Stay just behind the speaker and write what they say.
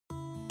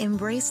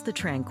Embrace the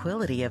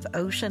tranquility of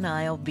Ocean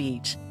Isle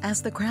Beach.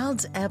 As the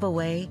crowds ebb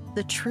away,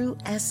 the true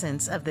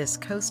essence of this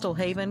coastal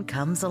haven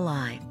comes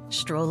alive.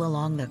 Stroll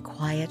along the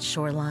quiet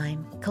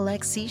shoreline,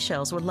 collect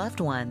seashells with loved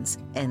ones,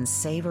 and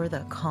savor the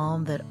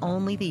calm that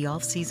only the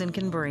off-season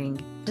can bring.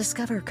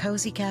 Discover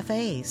cozy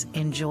cafes,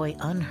 enjoy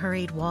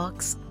unhurried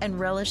walks, and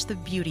relish the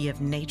beauty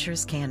of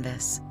nature's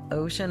canvas.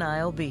 Ocean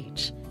Isle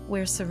Beach,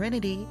 where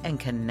serenity and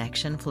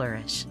connection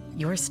flourish.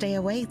 Your stay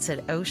awaits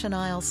at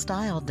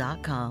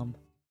oceanisle.style.com.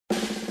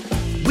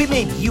 We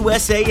made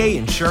USAA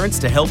Insurance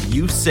to help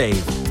you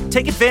save.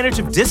 Take advantage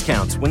of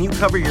discounts when you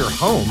cover your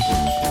home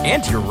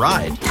and your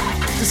ride.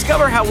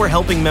 Discover how we're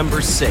helping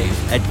members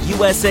save at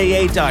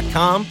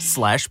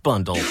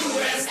USAA.com/bundle.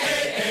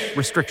 USAA.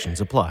 Restrictions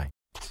apply.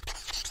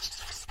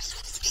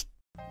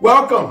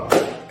 Welcome.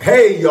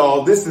 Hey,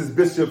 y'all, this is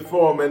Bishop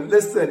Foreman.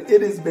 Listen,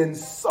 it has been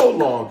so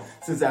long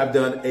since I've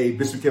done a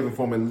Bishop Kevin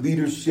Foreman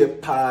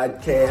leadership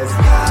podcast.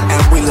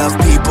 And we love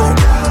people,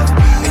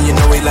 and you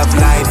know we love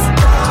life.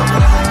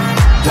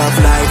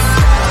 Love life,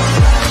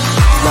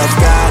 love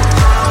God,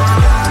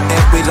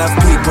 and we love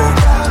people,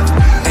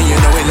 and you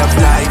know we love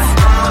life.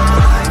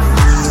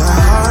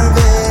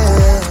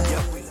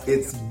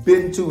 It's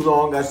been too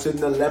long. I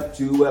shouldn't have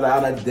left you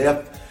without a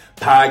depth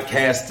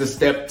podcast to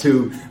step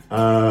to.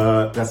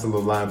 That's a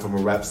little line from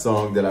a rap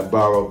song that I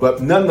borrowed.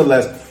 But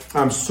nonetheless,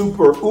 I'm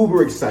super,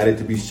 uber excited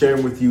to be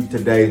sharing with you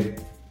today.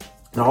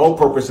 The whole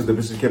purpose of the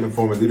Bishop Kevin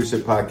Foreman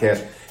Leadership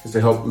Podcast is to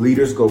help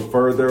leaders go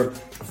further,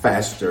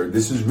 faster.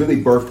 This is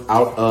really birthed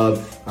out of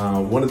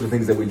one of the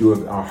things that we do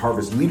in our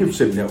Harvest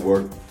Leadership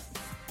Network,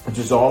 which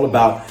is all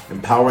about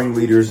empowering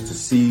leaders to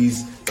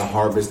seize the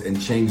harvest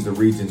and change the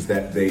regions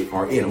that they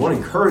are in. I want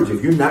to encourage you,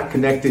 if you're not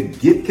connected,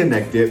 get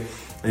connected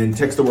and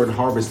text the word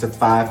harvest to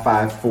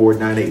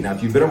 55498. Now,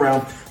 if you've been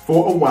around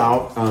for a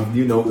while,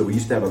 you know that we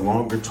used to have a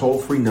longer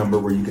toll-free number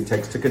where you could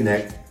text to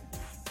connect.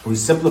 We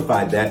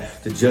simplified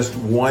that to just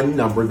one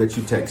number that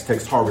you text.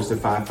 Text Harvest at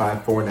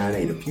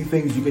 55498. A few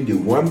things you can do.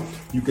 One,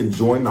 you can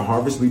join the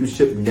Harvest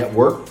Leadership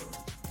Network.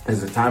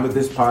 At the time of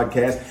this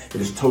podcast,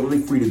 it is totally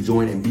free to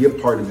join and be a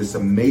part of this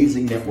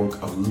amazing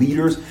network of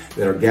leaders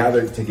that are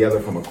gathered together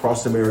from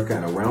across America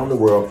and around the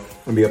world,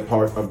 and be a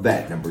part of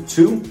that. Number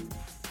two,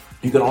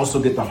 you can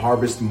also get the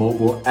Harvest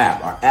mobile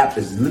app. Our app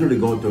is literally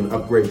going through an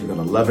upgrade. You're going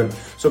to love it.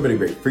 So many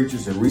great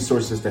features and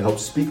resources to help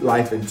speak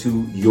life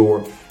into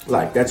your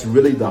life. That's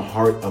really the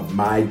heart of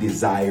my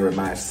desire and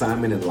my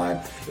assignment in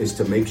life, is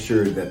to make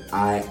sure that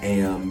I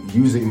am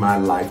using my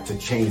life to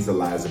change the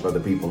lives of other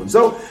people. And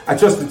so I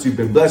trust that you've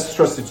been blessed,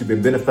 trust that you've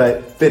been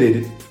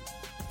benefited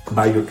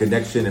by your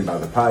connection and by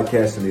the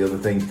podcast and the other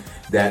things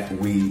that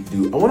we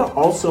do. I want to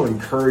also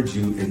encourage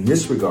you in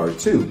this regard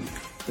too.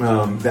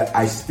 That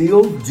I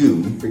still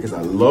do, because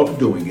I love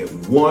doing it,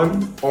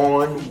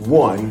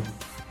 one-on-one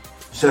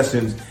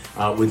sessions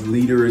with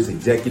leaders,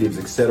 executives,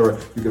 etc.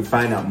 You can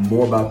find out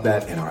more about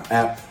that in our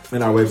app,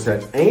 in our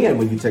website, and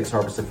when you text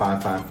Harvest to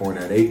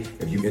 55498,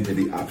 if you enter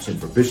the option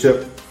for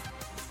Bishop,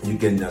 you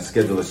can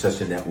schedule a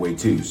session that way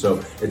too.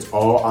 So it's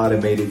all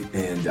automated,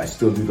 and I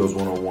still do those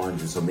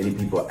one-on-ones. And so many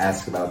people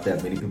ask about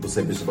that. Many people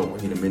say, Bishop, I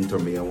want you to mentor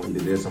me. I want you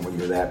to this. I want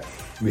you to that.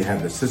 We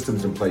have the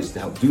systems in place to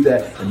help do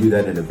that, and do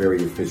that in a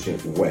very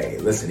efficient way.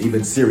 Listen,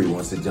 even Siri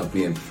wants to jump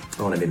in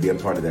on it and be a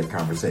part of that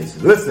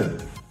conversation.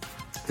 Listen,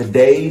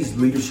 today's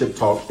leadership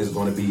talk is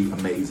going to be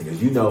amazing.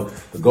 As you know,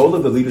 the goal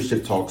of the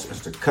leadership talks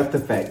is to cut the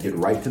fat, get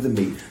right to the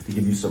meat, to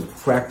give you some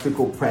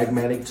practical,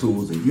 pragmatic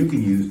tools that you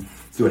can use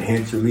to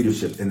enhance your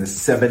leadership in the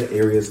 7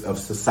 areas of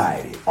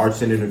society: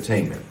 arts and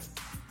entertainment,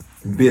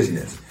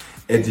 business,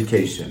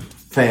 education,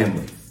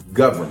 family,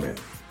 government,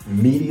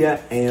 media,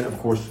 and of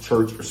course,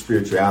 church or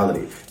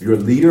spirituality. If you're a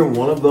leader in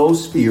one of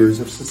those spheres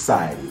of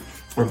society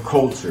or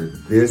culture,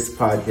 this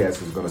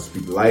podcast is going to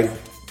speak life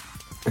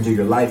into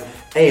your life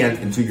and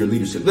into your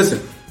leadership.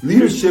 Listen,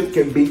 leadership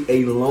can be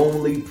a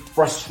lonely,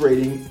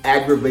 frustrating,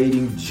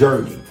 aggravating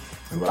journey.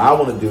 And what I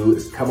want to do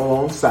is come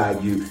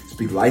alongside you,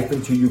 speak life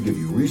into you, give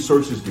you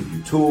resources, give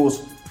you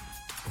tools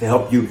to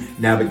help you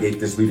navigate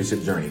this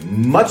leadership journey.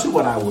 Much of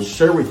what I will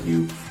share with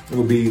you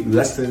will be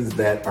lessons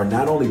that are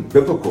not only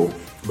biblical,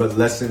 but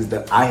lessons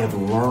that I have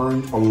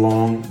learned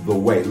along the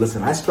way.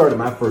 Listen, I started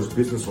my first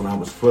business when I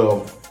was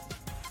 12.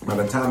 By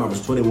the time I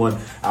was 21,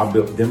 I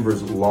built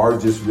Denver's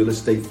largest real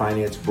estate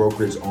finance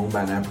brokerage owned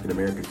by an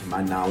African-American, to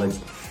my knowledge.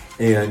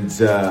 And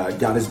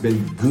God has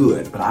been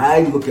good. But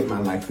I look at my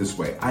life this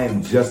way. I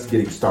am just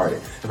getting started.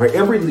 And for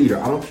every leader,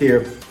 I don't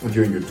care if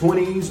you're in your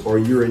 20s or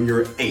you're in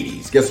your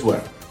 80s, guess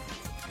what?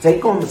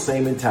 Take on the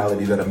same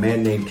mentality that a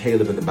man named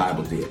Caleb in the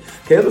Bible did.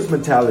 Caleb's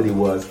mentality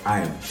was,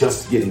 I am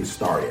just getting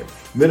started.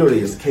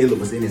 Literally, as Caleb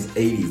was in his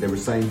 80s, they were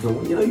saying to him,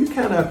 well, you're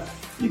kind of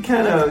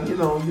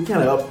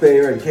up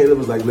there. And Caleb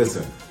was like,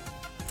 listen,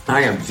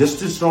 I am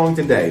just as strong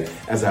today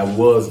as I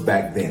was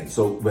back then.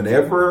 So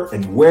whenever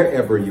and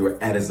wherever you're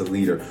at as a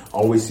leader,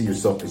 always see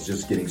yourself as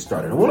just getting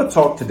started. I want to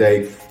talk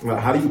today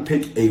about how do you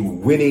pick a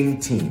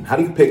winning team? How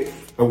do you pick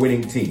a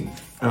winning team?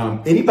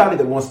 Anybody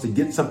that wants to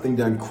get something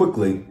done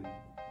quickly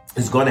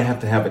is going to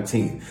have a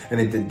team.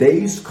 And in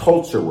today's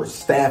culture where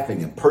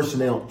staffing and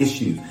personnel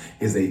issues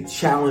is a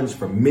challenge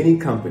for many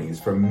companies,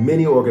 for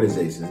many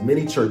organizations,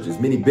 many churches,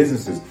 many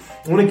businesses,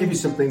 I want to give you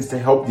some things to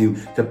help you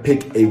to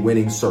pick a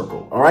winning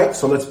circle. All right,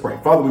 so let's pray.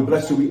 Father, we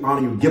bless you. We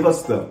honor you. Give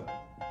us the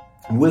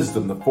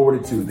wisdom, the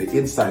fortitude, the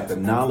insight, the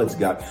knowledge,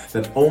 God,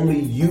 that only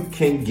you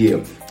can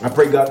give. I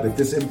pray, God, that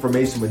this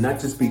information would not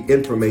just be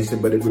information,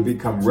 but it would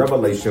become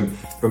revelation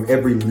from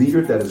every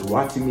leader that is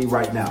watching me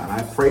right now. And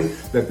I pray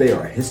that they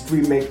are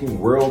history-making,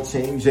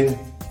 world-changing,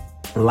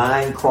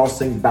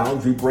 line-crossing,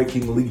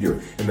 boundary-breaking leader,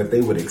 and that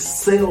they would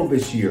excel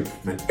this year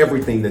in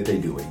everything that they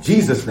do. In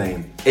Jesus'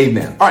 name,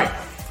 amen. All right.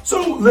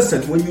 So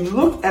listen, when you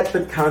look at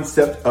the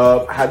concept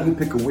of how do you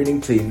pick a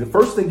winning team, the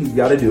first thing you've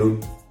got to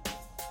do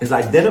is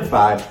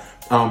identify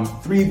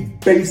three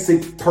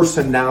basic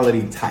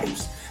personality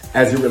types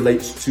as it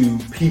relates to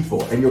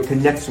people and your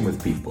connection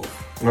with people.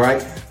 All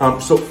right.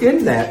 So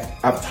in that,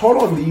 I've taught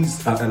on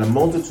these in a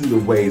multitude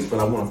of ways, but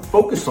I want to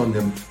focus on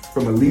them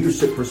from a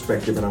leadership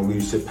perspective in our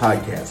leadership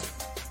podcast.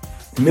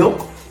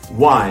 Milk,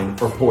 wine,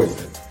 or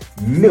poison.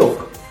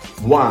 Milk,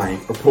 wine,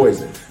 or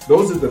poison.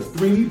 Those are the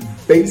three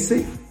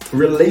basic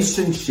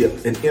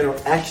relationship and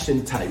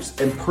interaction types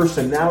and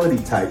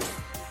personality types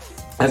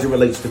as it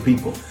relates to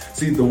people.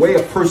 See, the way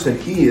a person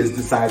is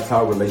decides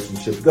how a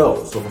relationship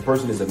goes. So if a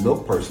person is a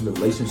milk person, the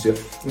relationship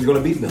is going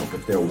to be milk.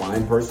 If they're a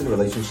wine person, the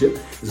relationship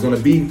is going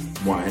to be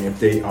wine. If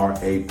they are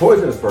a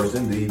poisonous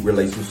person, the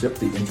relationship,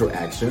 the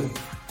interaction,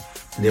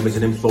 them as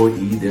an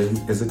employee, them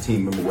as a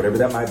team member, whatever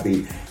that might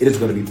be, it is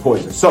going to be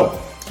poison. So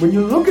when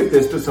you look at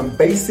this, there's some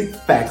basic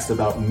facts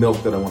about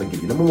milk that I want to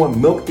give you. Number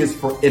one, milk is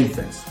for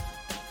infants.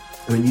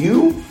 When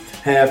you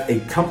have a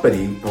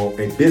company or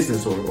a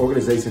business or an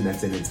organization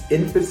that's in its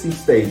infancy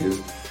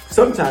stages,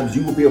 sometimes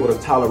you will be able to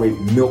tolerate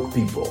milk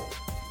people.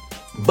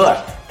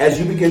 But as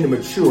you begin to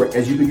mature,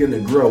 as you begin to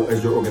grow,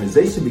 as your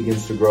organization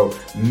begins to grow,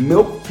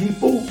 milk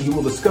people, you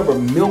will discover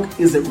milk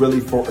isn't really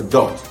for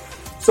adults.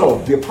 So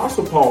the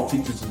Apostle Paul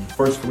teaches in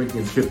 1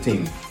 Corinthians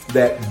 15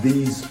 that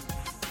these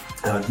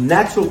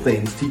natural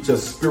things teach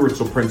us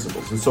spiritual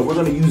principles. And so we're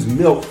going to use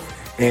milk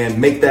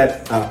and make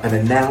that an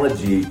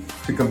analogy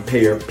to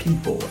compare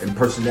people and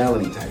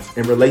personality types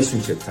and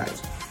relationship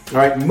types. All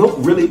right, milk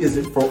really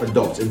isn't for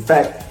adults. In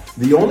fact,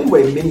 the only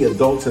way many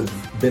adults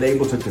have been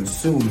able to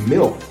consume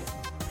milk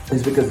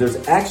is because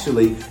there's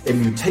actually a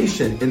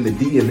mutation in the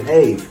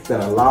DNA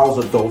that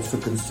allows adults to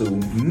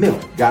consume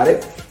milk. Got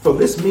it? So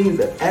this means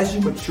that as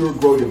you mature,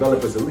 grow,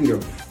 develop as a leader,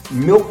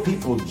 milk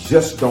people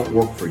just don't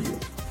work for you.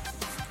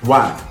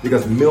 Why?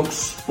 Because milk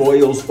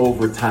spoils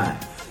over time.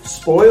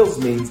 Spoils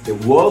means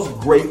it was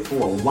great for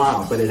a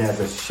while, but it has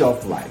a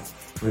shelf life.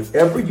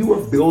 Whenever you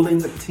are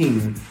building a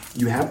team,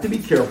 you have to be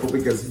careful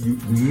because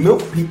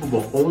milk people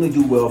will only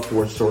do well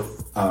for a short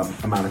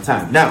amount of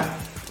time. Now,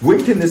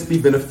 when can this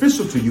be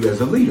beneficial to you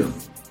as a leader?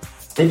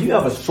 If you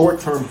have a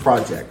short-term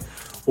project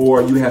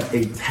or you have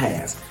a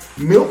task,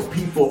 milk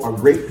people are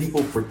great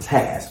people for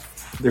tasks.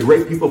 They're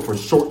great people for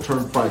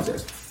short-term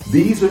projects.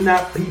 These are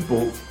not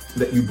people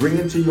that you bring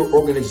into your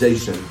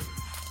organization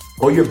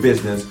or your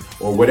business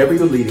or whatever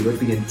you're leading with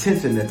the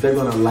intention that they're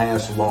going to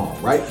last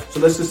long, right? So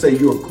let's just say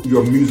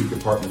you're a music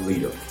department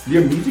leader.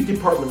 You're a music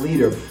department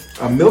leader.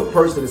 A milk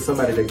person is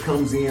somebody that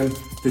comes in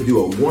to do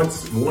a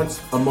once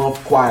a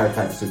month choir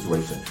type of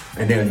situation,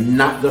 and they're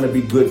not going to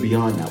be good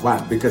beyond that. Why?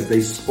 Because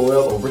they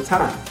spoil over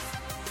time.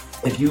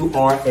 If you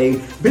are a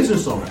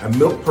business owner, a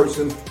milk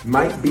person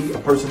might be a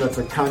person that's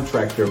a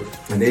contractor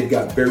and they've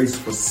got very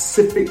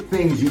specific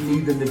things you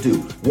need them to do.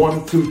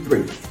 1, 2,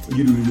 3.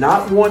 You do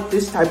not want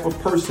this type of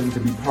person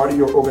to be part of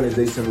your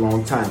organization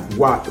long term.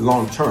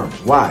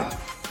 Why?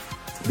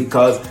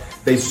 Because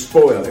they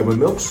spoil. And when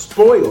milk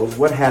spoils,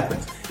 what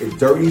happens? It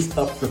dirties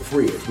up the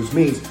fridge, which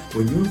means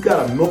when you've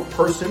got a milk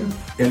person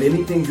and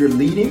anything you're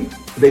leading,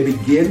 they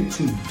begin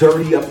to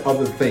dirty up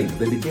other things.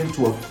 They begin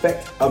to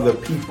affect other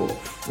people.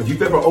 If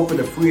you've ever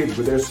opened a fridge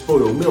where there's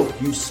spoiled milk,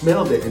 you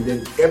smelled it and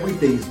then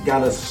everything's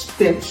got a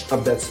stench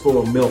of that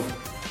spoiled milk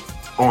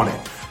on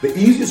it. The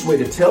easiest way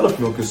to tell if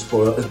milk is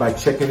spoiled is by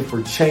checking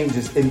for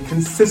changes in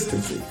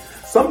consistency.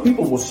 Some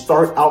people will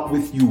start out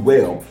with you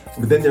well,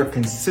 but then their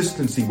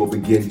consistency will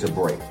begin to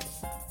break.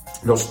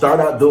 They'll start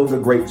out doing a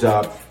great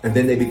job, and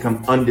then they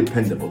become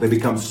undependable. They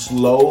become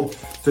slow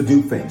to do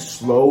things,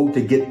 slow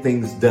to get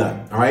things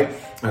done, all right?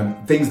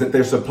 Things that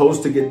they're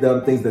supposed to get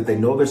done, things that they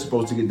know they're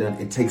supposed to get done,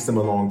 it takes them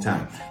a long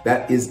time.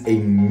 That is a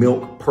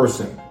milk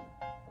person.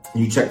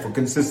 You check for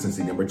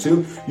consistency. Number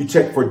 2, you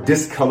check for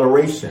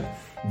discoloration.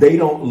 They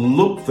don't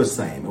look the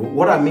same.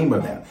 What I mean by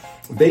that,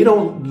 they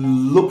don't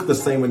look the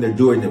same when they're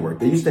doing their work.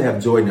 They used to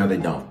have joy, now they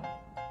don't.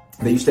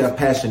 They used to have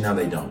passion, now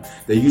they don't.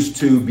 They used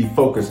to be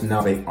focused,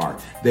 now they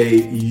aren't.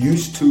 They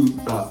used to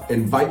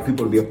invite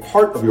people to be a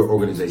part of your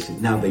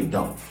organization, now they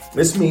don't.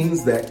 This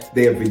means that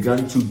they have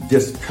begun to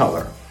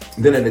discolor.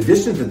 Then in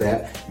addition to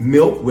that,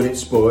 milk, when it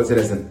spoils, it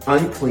has an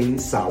unclean,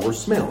 sour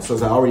smell. So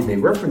as I already made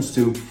reference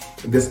to,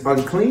 this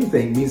unclean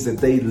thing means that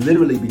they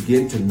literally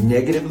begin to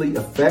negatively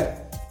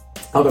affect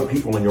other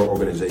people in your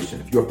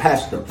organization. If you're a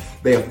pastor,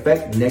 they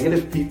affect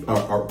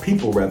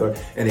people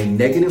in a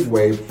negative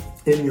way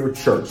in your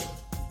church.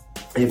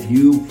 If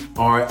you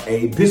are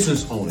a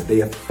business owner,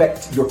 they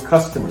affect your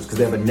customers because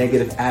they have a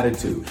negative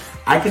attitude.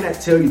 I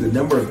cannot tell you the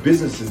number of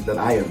businesses that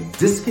I have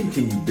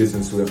discontinued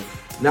business with,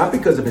 not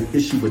because of an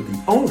issue with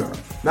the owner,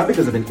 not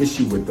because of an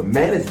issue with the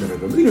management or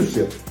the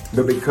leadership,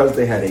 but because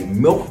they had a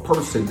milk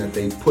person that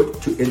they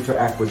put to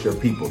interact with their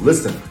people.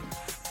 Listen,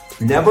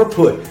 never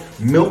put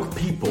milk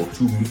people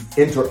to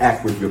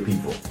interact with your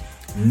people.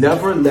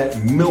 Never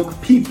let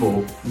milk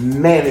people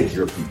manage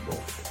your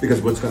people. Because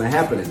what's going to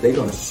happen is they're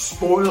going to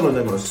spoil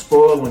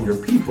on your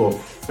people.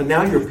 And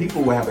now your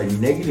people will have a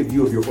negative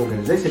view of your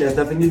organization that has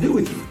nothing to do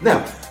with you.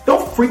 Now,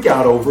 don't freak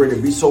out over it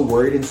and be so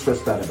worried and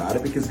stressed out about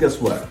it, because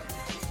guess what?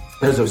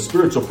 There's a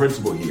spiritual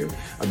principle here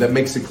that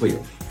makes it clear.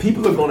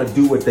 People are going to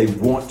do what they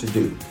want to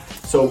do.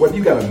 So whether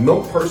you got a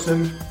milk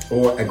person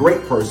or a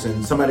great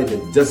person, somebody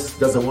that just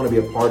doesn't want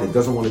to be a part, that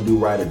doesn't want to do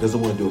right, or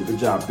doesn't want to do a good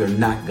job, they're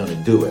not going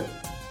to do it.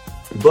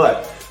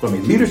 But from a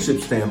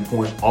leadership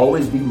standpoint,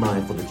 always be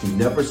mindful that you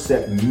never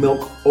set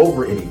milk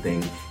over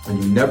anything,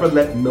 and you never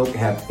let milk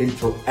have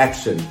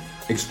interaction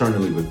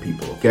externally with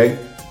people, okay?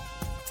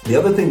 The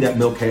other thing that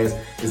milk has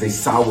is a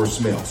sour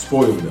smell.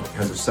 Spoiled milk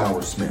has a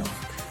sour smell.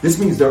 This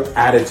means their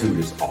attitude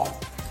is off.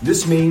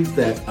 This means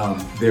that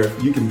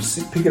you can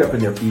pick it up in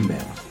their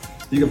email.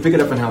 You can pick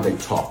it up in how they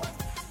talk.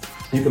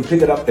 You can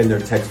pick it up in their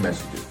text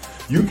messages.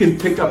 You can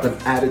pick up an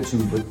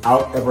attitude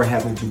without ever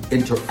having to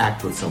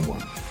interact with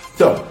someone.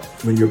 So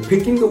when you're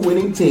picking the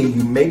winning team,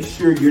 you make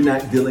sure you're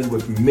not dealing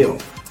with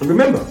milk. And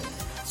remember,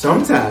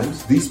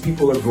 sometimes these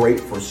people are great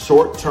for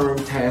short-term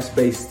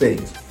task-based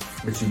things,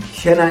 but you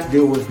cannot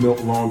deal with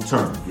milk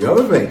long-term. The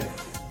other thing,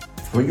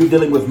 when you're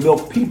dealing with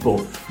milk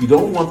people, you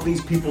don't want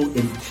these people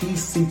in key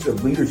seats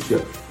of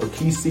leadership or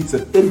key seats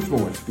of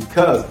influence,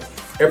 because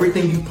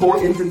everything you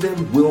pour into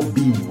them will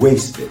be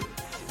wasted.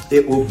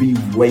 It will be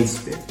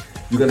wasted.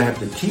 You're going to have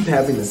to keep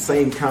having the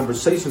same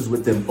conversations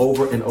with them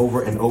over and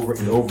over and over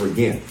and over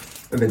again.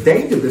 And the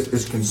danger of this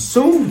is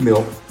consumed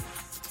milk.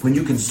 When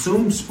you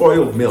consume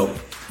spoiled milk,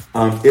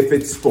 if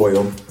it's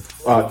spoiled,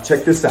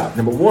 check this out.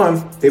 Number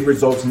one, it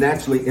results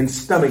naturally in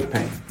stomach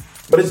pain.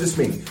 What does this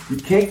mean? You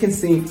can't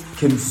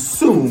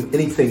consume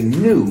anything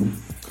new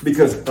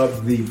because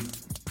of the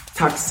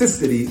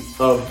toxicity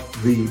of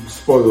the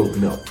spoiled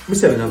milk. Let me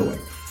say it another way.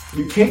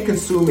 You can't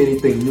consume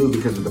anything new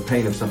because of the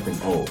pain of something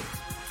old.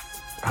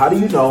 How do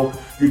you know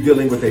you're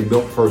dealing with a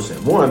milk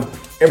person? One,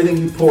 everything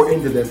you pour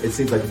into them, it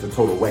seems like it's a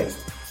total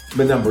waste.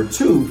 But number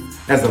two,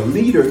 as a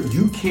leader,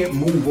 you can't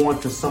move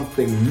on to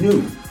something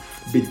new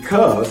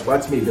because,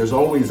 watch me, there's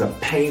always a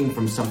pain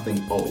from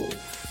something old.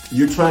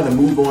 You're trying to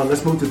move on.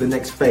 Let's move to the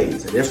next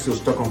phase. And they're still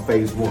stuck on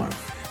phase one.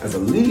 As a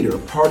leader,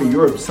 part of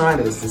your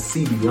assignment is to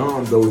see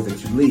beyond those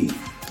that you lead.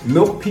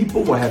 Milk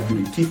people will have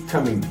you to keep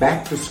coming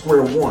back to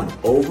square one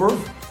over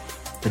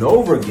and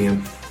over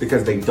again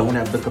because they don't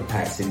have the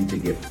capacity to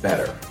get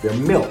better. They're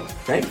milk,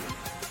 okay?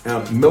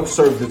 Milk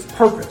serves its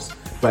purpose,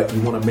 but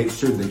you want to make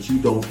sure that you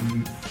don't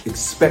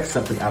expect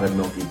something out of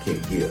milk you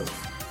can't give.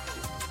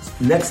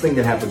 Next thing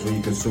that happens when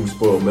you consume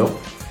spoiled milk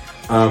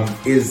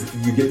is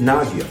you get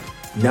nausea.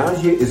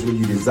 Nausea is when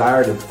you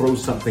desire to throw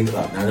something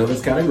up. Now, I know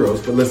that's kind of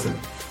gross, but listen.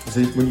 This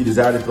is when you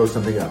desire to throw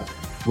something up.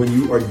 When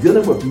you are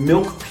dealing with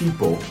milk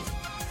people,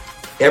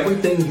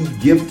 everything you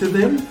give to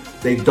them,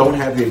 they don't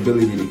have the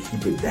ability to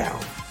keep it down.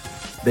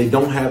 They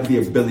don't have the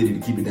ability to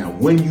keep it down.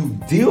 When you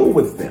deal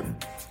with them,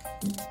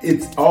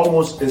 it's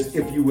almost as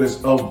if you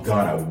was, oh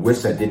God, I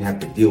wish I didn't have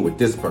to deal with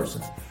this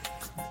person.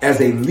 As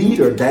a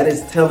leader, that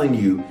is telling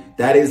you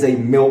that is a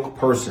milk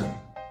person.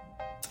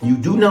 You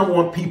do not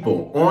want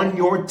people on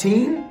your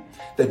team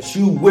that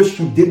you wish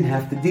you didn't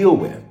have to deal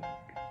with.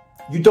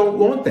 You don't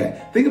want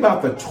that. Think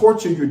about the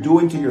torture you're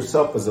doing to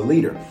yourself as a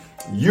leader.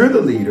 You're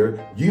the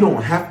leader. You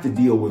don't have to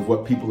deal with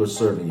what people are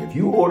serving you. If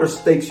you order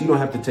steaks, you don't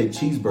have to take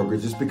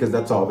cheeseburgers just because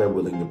that's all they're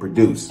willing to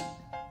produce.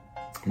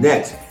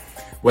 Next,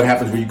 what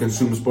happens when you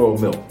consume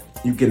spoiled milk?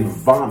 You can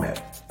vomit.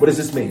 What does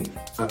this mean?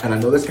 And I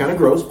know that's kind of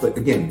gross, but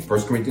again,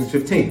 1 Corinthians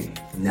 15,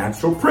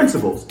 natural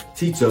principles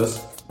teach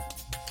us,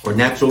 or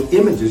natural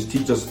images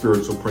teach us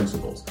spiritual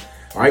principles.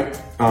 All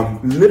right.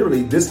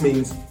 Literally, this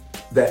means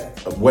that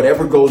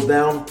whatever goes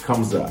down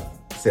comes up.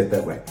 Say it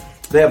that way.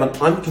 They have an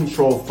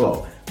uncontrolled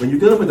flow. When you're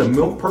dealing with a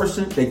milk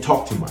person, they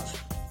talk too much.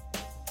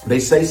 They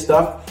say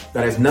stuff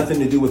that has nothing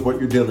to do with what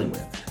you're dealing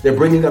with. They're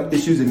bringing up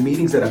issues in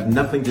meetings that have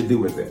nothing to do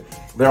with it.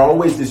 They're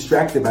always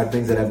distracted by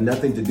things that have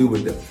nothing to do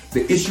with it.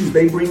 The issues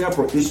they bring up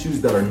are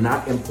issues that are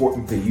not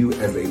important to you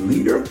as a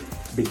leader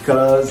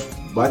because,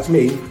 watch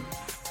me,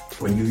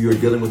 when you're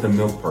dealing with a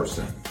milk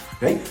person.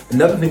 Okay?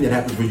 Another thing that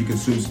happens when you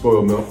consume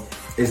spoiled milk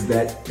is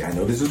that, I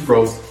know this is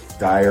gross,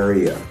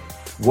 diarrhea.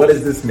 What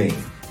does this mean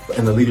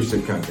in the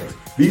leadership context?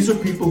 These are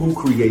people who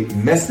create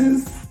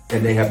messes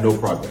and they have no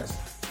progress.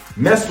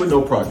 Mess with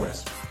no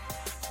progress.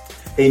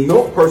 A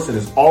milk person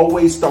is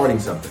always starting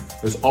something.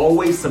 There's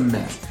always some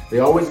mess. They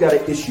always got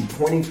an issue,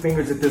 pointing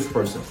fingers at this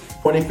person,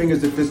 pointing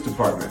fingers at this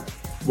department.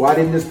 Why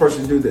didn't this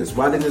person do this?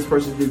 Why didn't this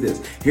person do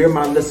this? Here are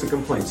my list of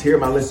complaints. Here are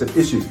my list of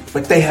issues.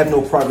 But they had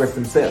no progress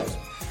themselves.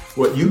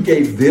 What you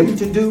gave them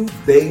to do,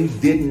 they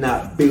did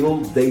not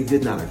build. They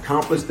did not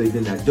accomplish. They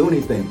did not do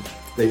anything.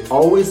 They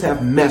always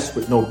have mess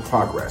with no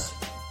progress.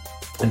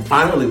 And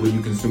finally, when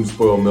you consume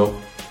spoiled milk,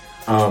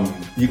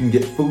 you can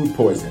get food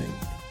poisoning.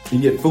 You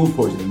get food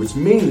poisoning, which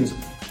means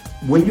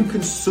when you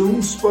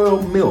consume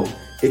spoiled milk,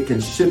 it can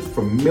shift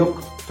from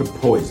milk to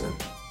poison.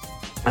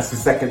 That's the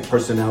second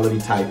personality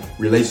type,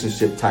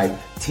 relationship type,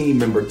 team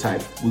member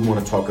type we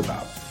want to talk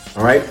about.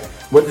 All right?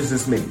 What does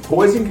this mean?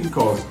 Poison can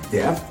cause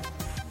death,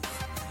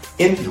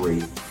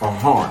 injury, or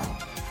harm,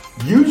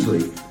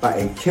 usually by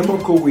a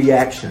chemical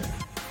reaction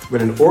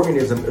when an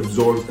organism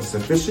absorbs a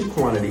sufficient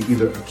quantity,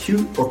 either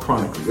acute or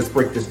chronically. Let's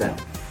break this down.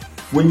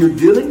 When you're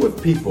dealing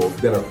with people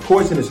that are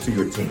poisonous to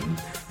your team,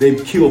 they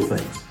kill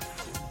things.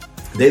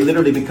 They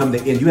literally become the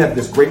end. You have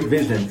this great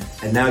vision,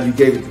 and now you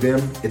gave it to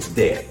them, it's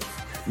dead.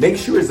 Make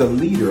sure as a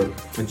leader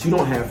that you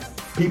don't have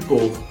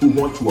people who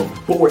want to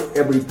abort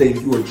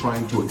everything you are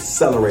trying to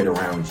accelerate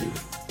around you.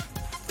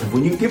 And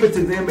when you give it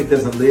to them, it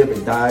doesn't live,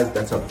 it dies.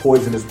 That's a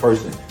poisonous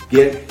person.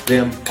 Get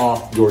them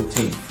off your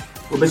team.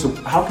 Well, Bishop,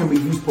 how can we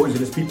use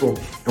poisonous people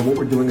in what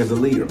we're doing as a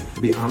leader?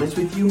 To be honest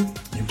with you,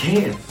 you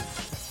can.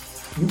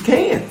 You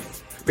can.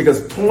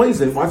 Because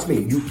poison, watch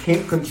me, you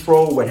can't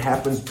control what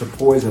happens to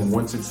poison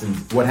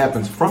what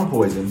happens from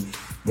poison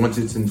once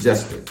it's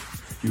ingested.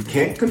 You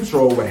can't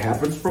control what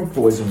happens from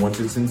poison once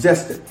it's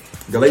ingested.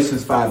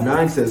 Galatians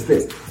 5:9 says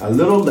this, a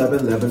little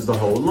leaven leavens the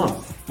whole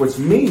lump, which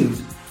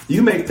means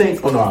you may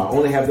think, oh no, I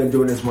only have them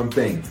doing this one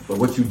thing. But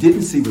what you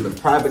didn't see was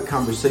the private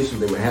conversations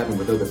they were having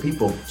with other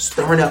people,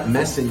 stirring up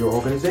mess in your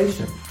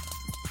organization,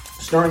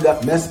 stirring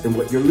up mess in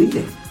what you're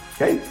leading.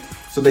 Okay?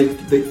 So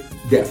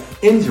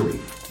death, injury,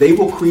 they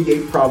will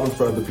create problems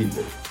for other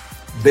people.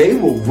 They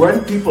will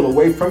run people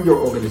away from your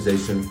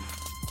organization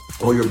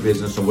or your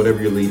business or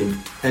whatever you're leading,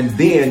 and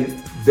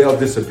then they'll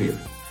disappear.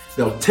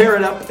 They'll tear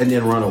it up and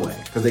then run away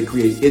because they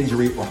create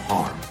injury or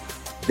harm.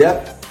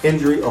 Death,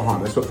 injury, or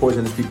harm. That's what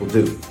poisonous people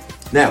do.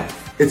 Now,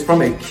 it's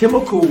from a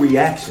chemical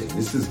reaction.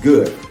 This is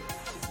good.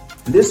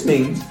 This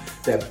means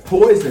that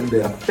poison,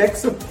 the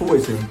effects of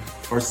poison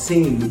are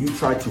seen when you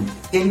try to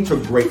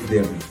integrate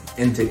them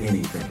into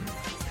anything.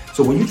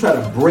 So when you try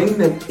to bring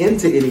them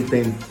into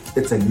anything,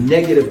 it's a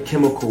negative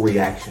chemical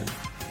reaction.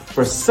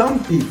 For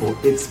some people,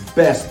 it's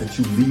best that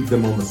you leave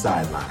them on the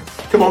sidelines.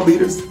 Come on,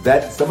 leaders.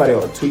 Somebody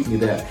ought to tweet me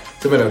that.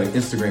 Somebody ought to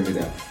Instagram me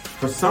that.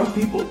 For some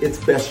people,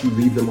 it's best you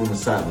leave them on the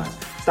sidelines.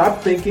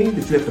 Stop thinking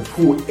that you have to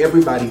pull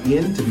everybody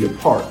in to be a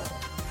part.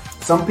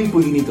 Some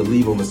people you need to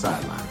leave on the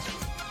sidelines.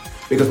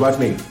 Because watch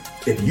me,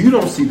 if you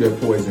don't see their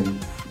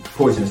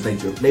poisonous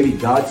nature, maybe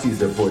God sees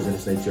their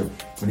poisonous nature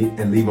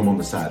and leave them on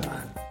the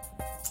sideline.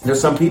 There's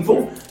some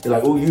people, they're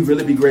like, oh, you'd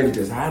really be great at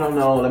this. I don't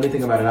know. Let me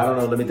think about it. I don't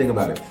know. Let me think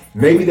about it.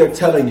 Maybe they're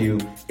telling you,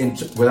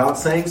 without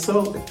saying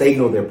so, that they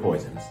know they're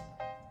poisonous.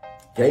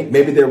 Okay?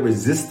 Maybe their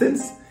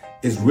resistance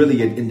is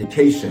really an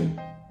indication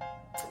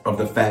of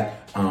the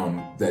fact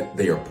that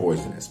they are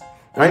poisonous.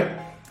 Right?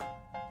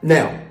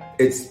 Now,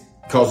 it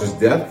causes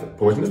death,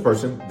 poisonous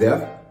person,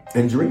 death,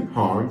 injury,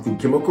 harm through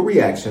chemical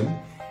reaction.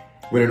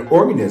 When an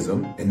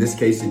organism, in this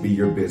case, it'd be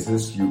your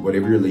business,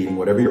 whatever you're leading,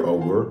 whatever you're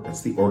over,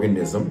 that's the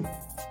organism,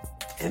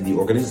 and the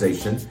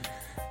organization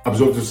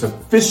absorbs a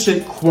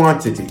sufficient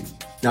quantity.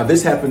 Now,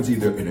 this happens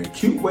either in an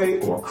acute way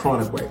or a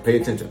chronic way.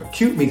 Pay attention.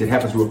 Acute means it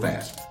happens real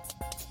fast,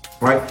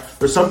 right?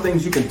 There's some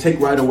things you can take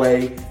right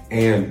away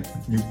and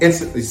you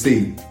instantly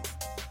see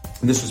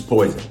this is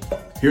poison.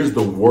 Here's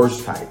the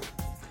worst type,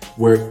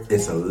 where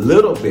it's a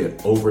little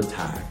bit over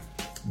time.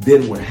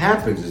 Then what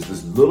happens is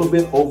this little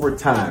bit over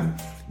time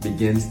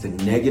begins to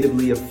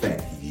negatively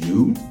affect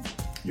you,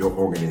 your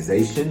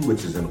organization,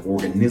 which is an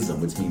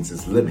organism, which means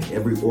it's living.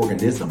 Every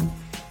organization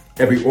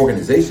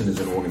is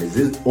an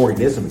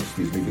organism,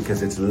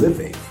 because it's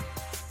living.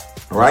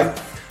 All right?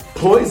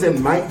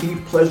 Poison might be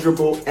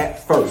pleasurable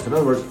at first. In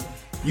other words,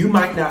 you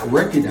might not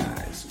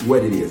recognize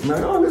what it is. You're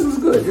like, oh, this is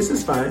good. This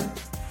is fine.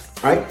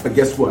 All right? But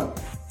guess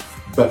what?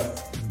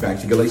 But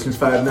back to Galatians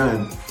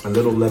 5:9, a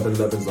little leaven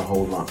leavens the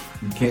whole lump.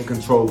 You can't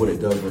control what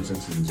it does once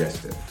it's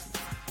ingested.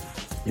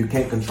 You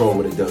can't control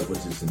what it does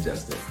once it's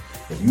ingested.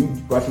 If you,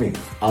 watch me,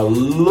 a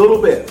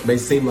little bit may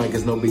seem like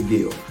it's no big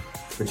deal,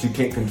 but you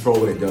can't control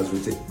what it does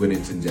when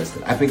it's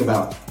ingested. I think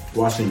about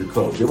washing your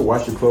clothes. You ever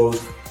wash your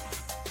clothes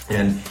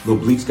and little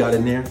bleach got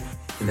in there?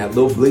 And that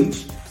little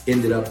bleach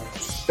ended up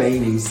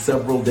staining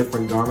several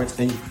different garments.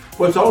 And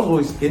what's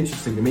always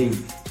interesting to me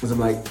is I'm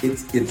like, it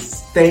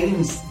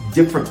stains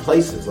different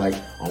places. Like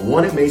on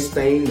one it may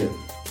stain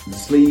the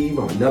sleeve,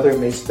 on another it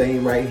may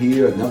stain right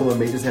here, another one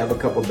may just have a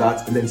couple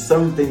dots, and then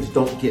some things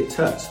don't get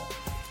touched.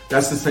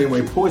 That's the same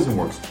way poison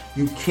works.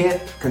 You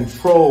can't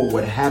control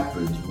what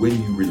happens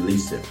when you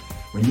release it.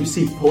 When you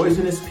see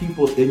poisonous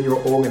people in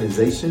your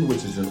organization,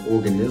 which is an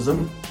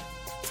organism,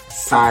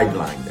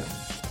 sideline them.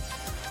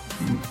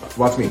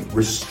 Watch me.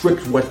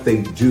 Restrict what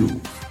they do.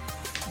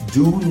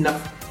 Do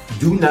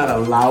not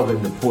allow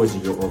them to poison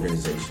your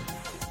organization.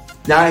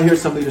 Now I hear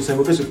some leaders saying,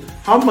 well, Bishop,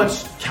 how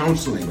much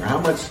counseling or how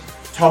much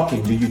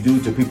talking do you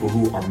do to people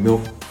who are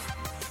milk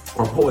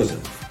or poison?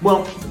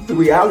 Well, the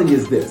reality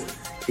is this,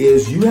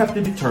 is you have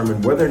to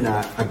determine whether or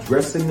not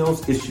addressing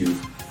those issues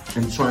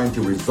and trying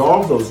to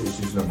resolve those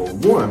issues, number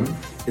one,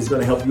 is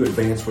going to help you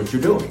advance what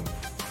you're doing.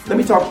 Let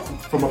me talk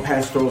from a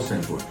pastoral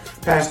standpoint.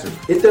 Pastors,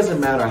 it doesn't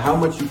matter how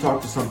much you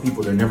talk to some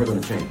people, they're never going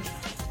to change.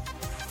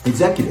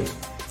 Executives,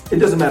 it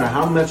doesn't matter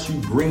how much you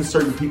bring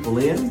certain people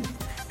in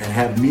and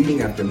have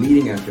meeting after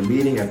meeting after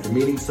meeting after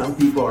meeting, some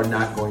people are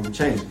not going to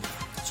change.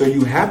 So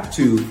you have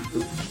to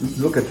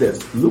look at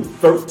this. Luke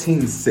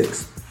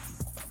 13:6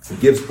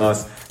 gives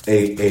us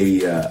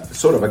a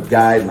sort of a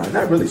guideline.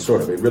 Not really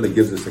sort of, it really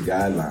gives us a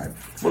guideline.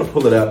 I'm going to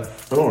pull it up.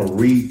 I want to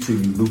read to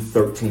you Luke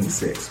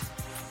 13:6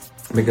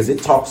 because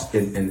it talks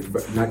in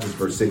not just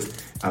verse 6,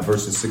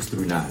 verses 6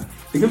 through 9.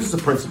 It gives us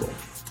a principle.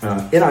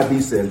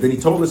 NIV says, then he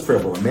told this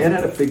parable. A man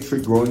had a fig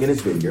tree growing in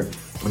his vineyard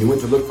when he went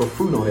to look for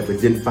fruit on it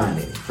but didn't find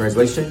any.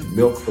 Translation,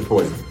 milk or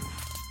poison.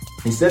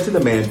 He said to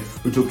the man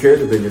who took care of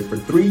the vineyard, for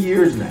 3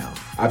 years now,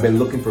 I've been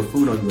looking for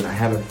fruit on you and I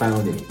haven't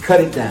found any. Cut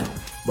it down.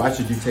 Why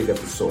should you take up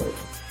the soil?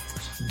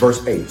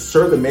 Verse 8,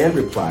 sir, the man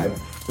replied,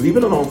 leave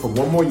it alone for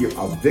 1 more year.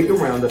 I'll dig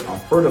around it. I'll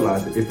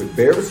fertilize it. If it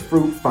bears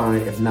fruit,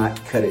 fine. If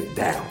not, cut it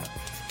down.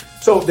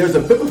 So there's a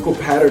biblical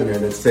pattern there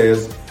that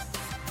says,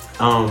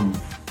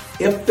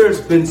 if there's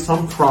been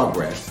some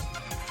progress,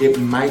 it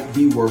might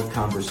be worth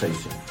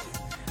conversation.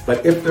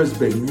 But if there's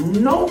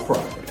been no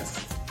progress,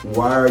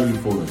 why are you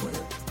fooling with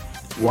it?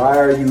 Why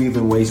are you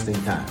even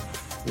wasting time?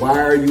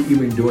 Why are you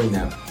even doing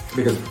that?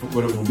 Because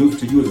what it will do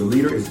to you as a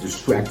leader is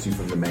distract you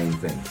from the main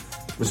thing.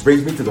 Which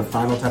brings me to the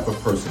final type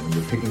of person when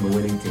you're picking a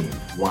winning team,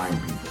 wine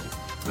people.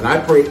 And I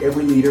pray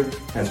every leader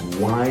has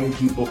wine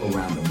people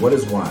around them. What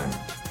is wine?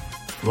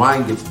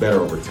 Wine gets better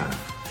over time.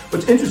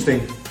 What's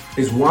interesting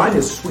is wine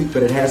is sweet,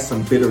 but it has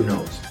some bitter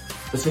notes.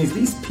 Which means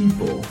these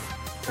people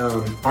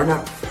are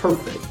not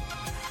perfect,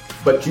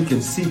 but you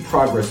can see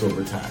progress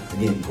over time.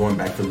 Again, going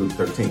back to Luke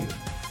 13.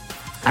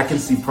 I can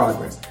see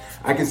progress.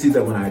 I can see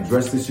that when I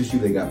addressed this issue,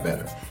 they got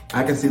better.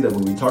 I can see that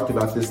when we talked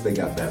about this, they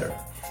got better.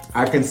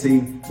 I can see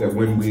that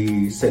when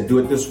we said do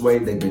it this way,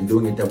 they've been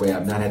doing it that way.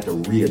 I've not had to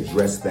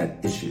readdress that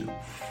issue.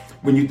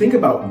 When you think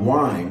about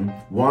wine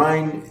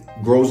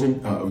grows in,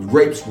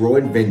 grapes grow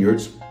in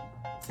vineyards.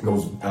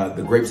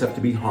 The grapes have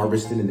to be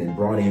harvested and then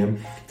brought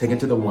in, taken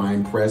to the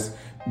wine press.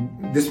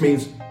 This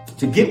means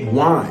to get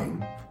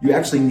wine, you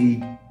actually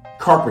need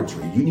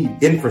carpentry. You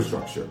need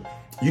infrastructure.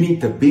 You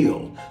need to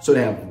build. So to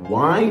have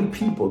wine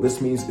people,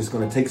 this means it's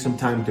going to take some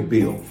time to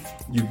build.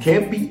 You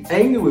can't be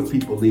angry with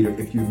people, leader,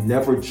 if you've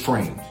never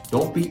trained.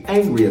 Don't be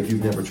angry if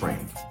you've never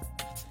trained.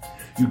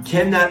 You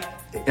cannot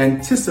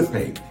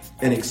anticipate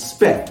and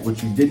expect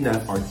what you did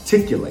not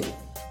articulate.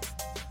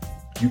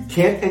 You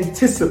can't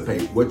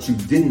anticipate what you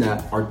did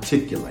not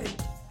articulate.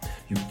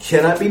 You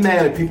cannot be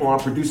mad if people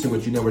aren't producing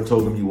what you never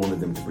told them you wanted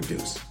them to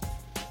produce.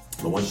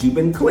 But once you've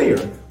been clear,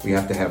 we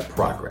have to have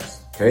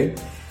progress, okay?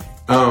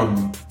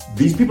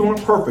 These people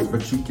aren't perfect,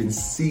 but you can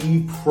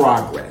see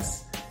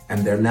progress,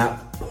 and they're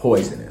not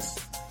poisonous.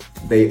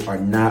 They are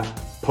not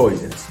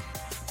poisonous.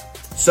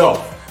 So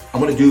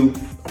I'm going to do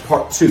a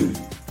part 2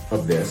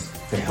 of this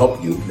to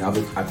help you. Now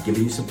that I've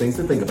given you some things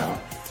to think about,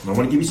 and I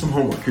want to give you some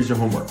homework. Here's your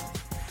homework.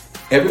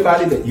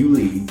 Everybody that you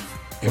lead,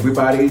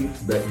 everybody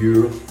that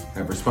you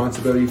have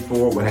responsibility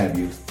for, what have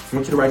you, I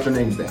want you to write their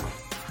names down.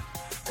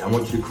 I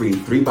want you to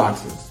create 3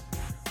 boxes: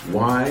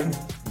 wine,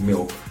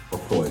 milk, or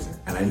poison.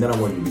 And then I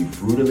want you to be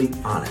brutally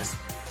honest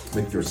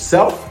with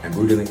yourself and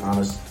brutally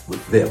honest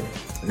with them.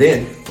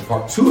 Then, for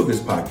part 2 of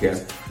this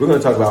podcast, we're going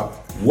to talk about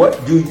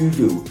what do you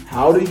do?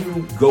 How do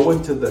you go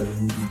into the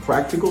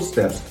practical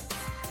steps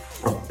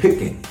of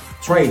picking,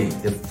 training,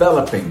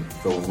 developing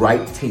the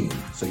right team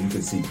so you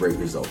can see great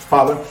results?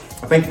 Father,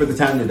 I thank you for the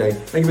time today.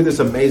 Thank you for this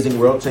amazing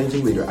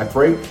world-changing leader. I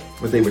pray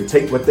that they would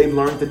take what they've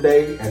learned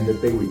today and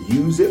that they would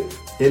use it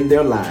in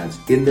their lives,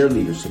 in their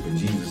leadership. In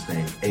Jesus'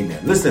 name,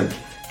 amen. Listen,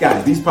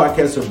 guys, these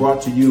podcasts are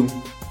brought to you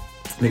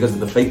because of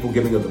the faithful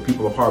giving of the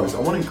people of Harvest. I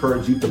want to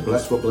encourage you to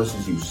bless what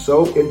blesses you.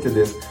 Sow into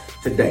this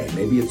today.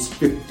 Maybe it's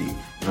 50.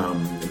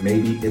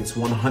 Maybe it's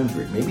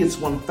 100. Maybe it's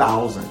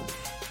 1,000.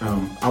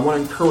 I want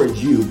to encourage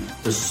you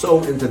to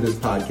sow into this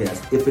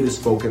podcast if it is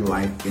spoken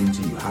life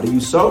into you. How do you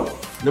sow?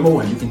 Number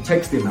 1, you can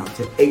text the amount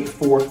to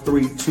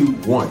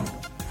 84321.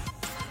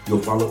 You'll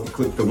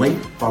click the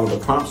link, follow the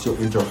prompts, you'll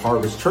enter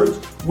Harvest Church.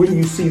 When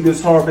you see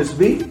this Harvest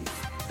V,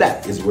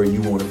 that is where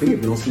you want to be.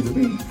 If you don't see the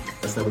V,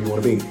 that's not where you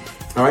want to be.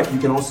 All right, you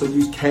can also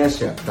use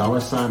Cash App,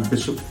 $,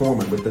 Bishop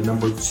Foreman with the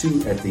number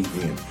 2 at the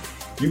end.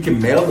 You can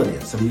mail it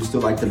in. Some of you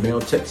still like to mail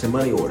checks and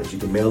money orders. You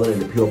can mail it in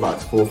to P.O.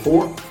 Box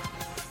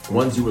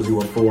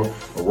 441-1004,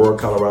 Aurora,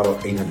 Colorado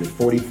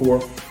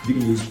 844. You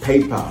can use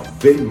PayPal,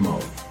 Venmo,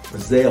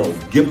 Zelle,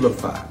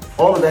 Givelify.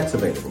 All of that's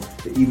available.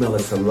 The email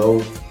is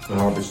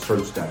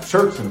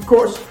hello@harvestchurch.church. And of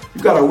course,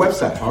 you've got our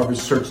website,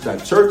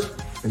 harvestchurch.church.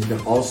 And you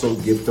can also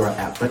give through our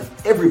app. But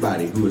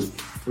everybody who has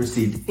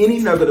received any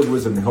nugget of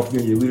wisdom to help you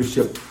in your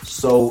leadership,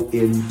 sow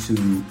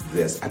into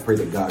this. I pray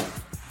that God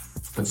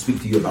can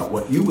speak to you about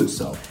what you would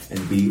sow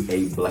and be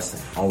a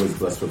blessing. Always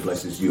blessed what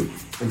blesses you.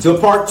 Until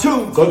part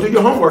 2, go do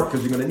your homework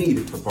because you're going to need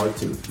it for part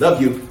 2.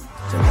 Love you.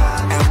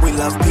 And we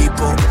love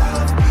people,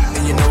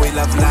 and you know we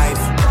love life.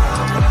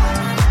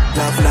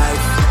 Love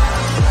life,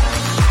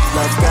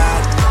 love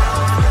God.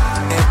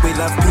 And we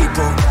love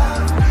people,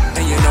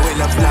 and you know we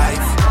love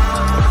life.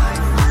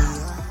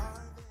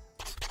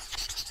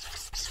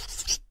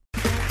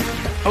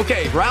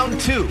 Okay, round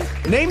 2.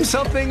 Name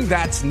something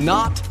that's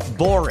not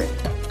boring.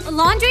 A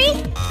laundry?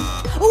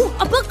 Ooh,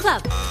 a book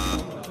club.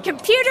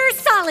 Computer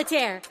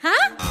solitaire,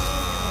 huh?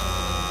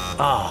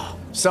 Ah,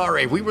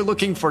 sorry, we were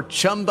looking for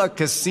Chumba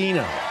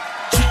Casino.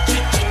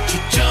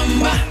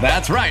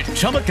 That's right,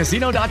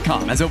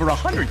 ChumbaCasino.com has over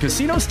 100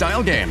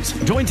 casino-style games.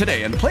 Join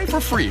today and play for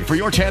free for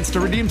your chance to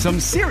redeem some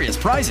serious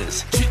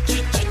prizes.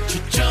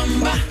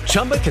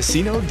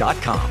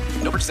 ChumbaCasino.com.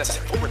 No purchase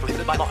necessary. Void where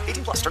prohibited by law.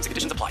 18 plus. Terms and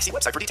conditions apply. See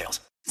website for details.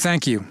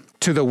 Thank you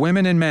to the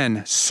women and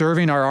men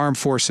serving our armed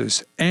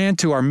forces and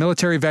to our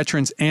military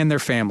veterans and their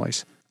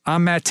families.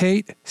 I'm Matt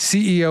Tate,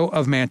 CEO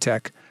of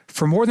Mantech.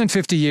 For more than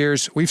 50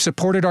 years, we've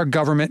supported our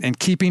government in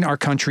keeping our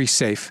country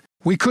safe.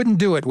 We couldn't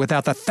do it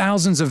without the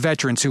thousands of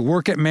veterans who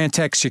work at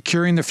Mantech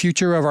securing the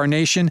future of our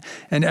nation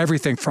and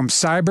everything from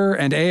cyber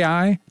and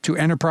AI to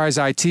enterprise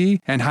IT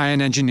and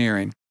high-end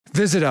engineering.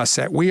 Visit us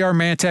at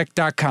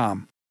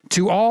wearemantech.com.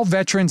 To all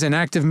veterans and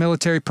active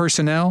military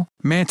personnel,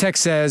 Mantech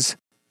says,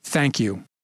 thank you.